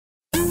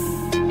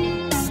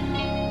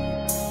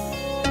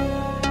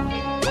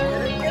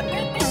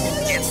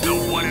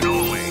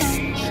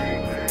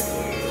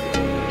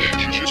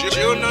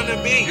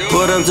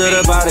Put up to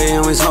the party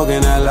and we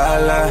smoking that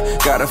la-la.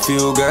 Got a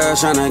few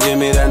girls tryna give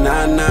me that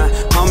na-na.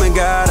 Homie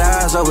got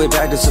eyes, so we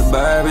back to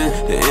suburban.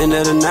 The end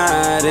of the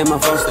night, and my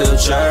phone still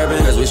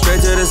chirping. Cause we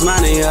straight to this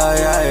money, oh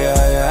yeah,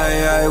 yeah,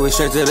 yeah, yeah. We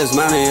straight to this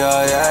money,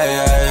 oh yeah,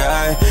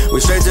 yeah, yeah. We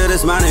straight to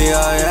this money,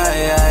 oh yeah,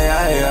 yeah,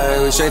 yeah,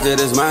 yeah. We straight to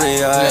this money,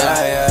 oh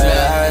yeah, yeah,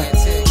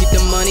 yeah. The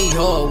money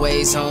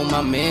always on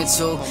my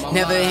mental.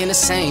 Never in the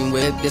same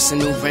whip, this a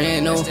new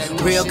rental.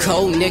 Real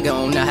cold nigga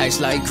on the heights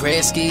like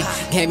Gretzky.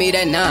 Gave me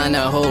that 9,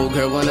 the whole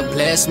girl wanna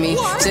bless me.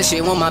 Said she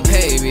want my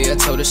baby, I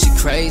told her she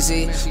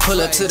crazy.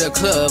 Pull up to the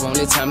club,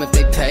 only time if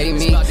they pay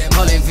me.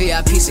 All in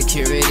VIP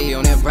security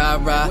on that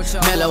rah-rah.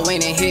 Mellow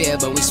ain't in here,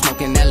 but we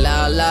smoking that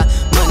la-la.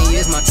 Money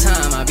is my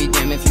time, I be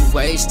damn if you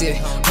waste it.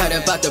 Heard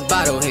about the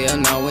bottle here,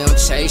 no we don't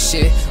chase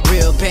shit.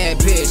 Real bad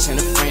bitch and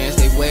the friends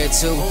they wear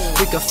too.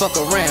 We can fuck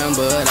around,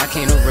 but I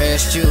can't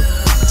arrest you.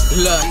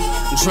 Look,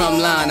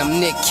 drumline, I'm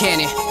Nick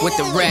Cannon with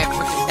the rap.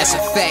 That's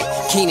a fact,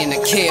 Keenan the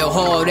Kale,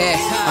 all that.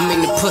 I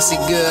mean the pussy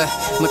good,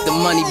 with the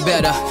money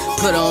better.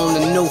 Put her on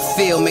the new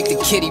field, make the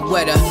kitty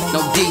wetter.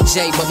 No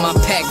DJ, but my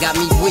pack got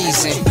me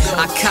wheezing.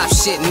 I cop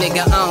shit,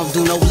 nigga, I don't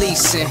do no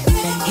leasing.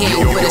 He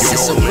ain't with us,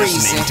 it's a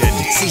reason.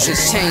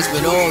 Seasons change,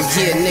 but all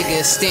year, nigga,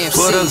 it's stamp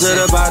season. Put up to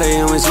the party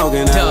and we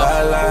smoking that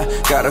la-la.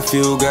 Got a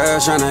few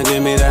girls tryna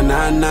give me that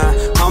na-na.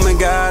 Homie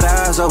got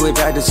eyes, so we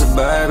back to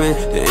suburban.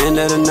 The end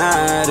of the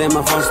night, and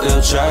my phone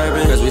still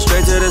chirping. Cause we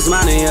straight to this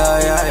money, oh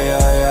yeah,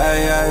 yeah,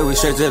 yeah, yeah. We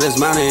straight to this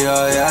money,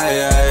 oh yeah,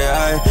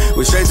 yeah, yeah.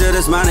 We straight to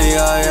this money,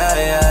 oh yeah,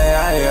 yeah,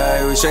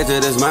 yeah, yeah. We straight to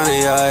this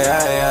money, oh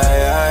yeah,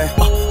 yeah,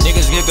 yeah.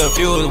 Niggas get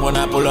confused when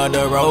I pull out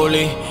the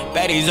rollie.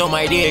 Baddies on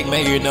my dick,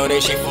 make you know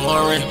that she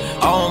foreign.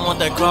 I don't want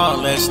that car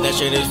unless that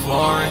shit is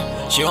foreign.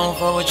 She don't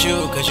fuck with you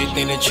cause she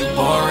think that you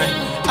boring.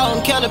 I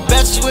don't count the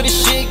best where the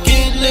shit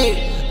get lit.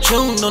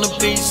 June on the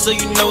beat so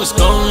you know it's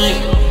going.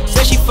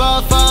 Say she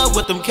 5'5"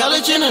 with them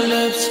college in her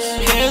lips.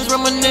 Hands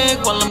around my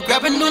neck while I'm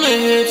grabbing on her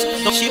hips.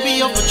 No, she be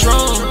on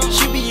Patron,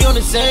 she be on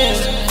his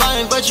ass. If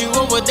I invite you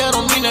over, that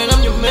don't mean that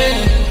I'm your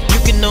man.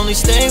 You can only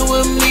stay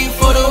with me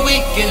for the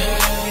weekend.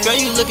 Girl,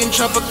 you looking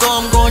tropical,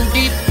 I'm going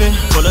deep in.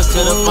 Pull us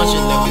to the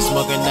function, then we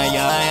smoking that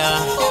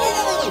yaya.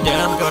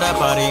 Damn, girl, that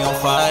body on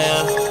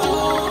fire.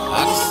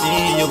 I can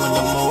see you in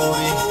the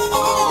movie.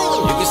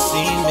 You can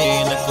see me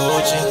in the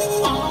Gucci.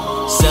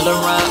 Sell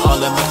around all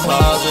in my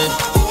closet.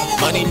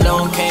 Money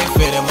no can't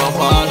fit in my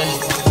wallet.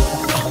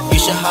 You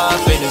should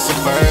hop in a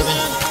Suburban.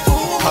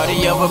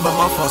 Party over, but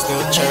my phone still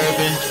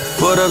chirping.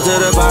 Put up to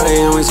the party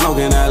and we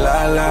smoking that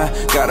la-la.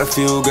 Got a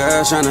few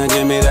girls tryna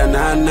give me that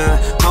na-na.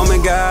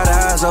 Homie got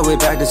eyes, so we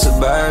back to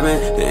suburban.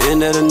 The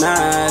end of the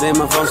night, and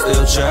my phone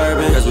still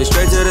chirping. Cause we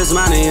straight to this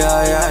money,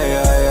 oh yeah,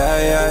 yeah,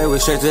 yeah, yeah. We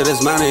straight to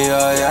this money,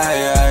 oh yeah,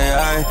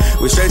 yeah,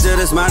 yeah. We straight to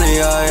this money,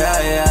 oh yeah,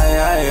 yeah,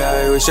 yeah,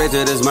 yeah. We straight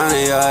to this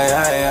money, oh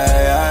yeah,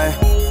 yeah,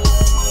 yeah.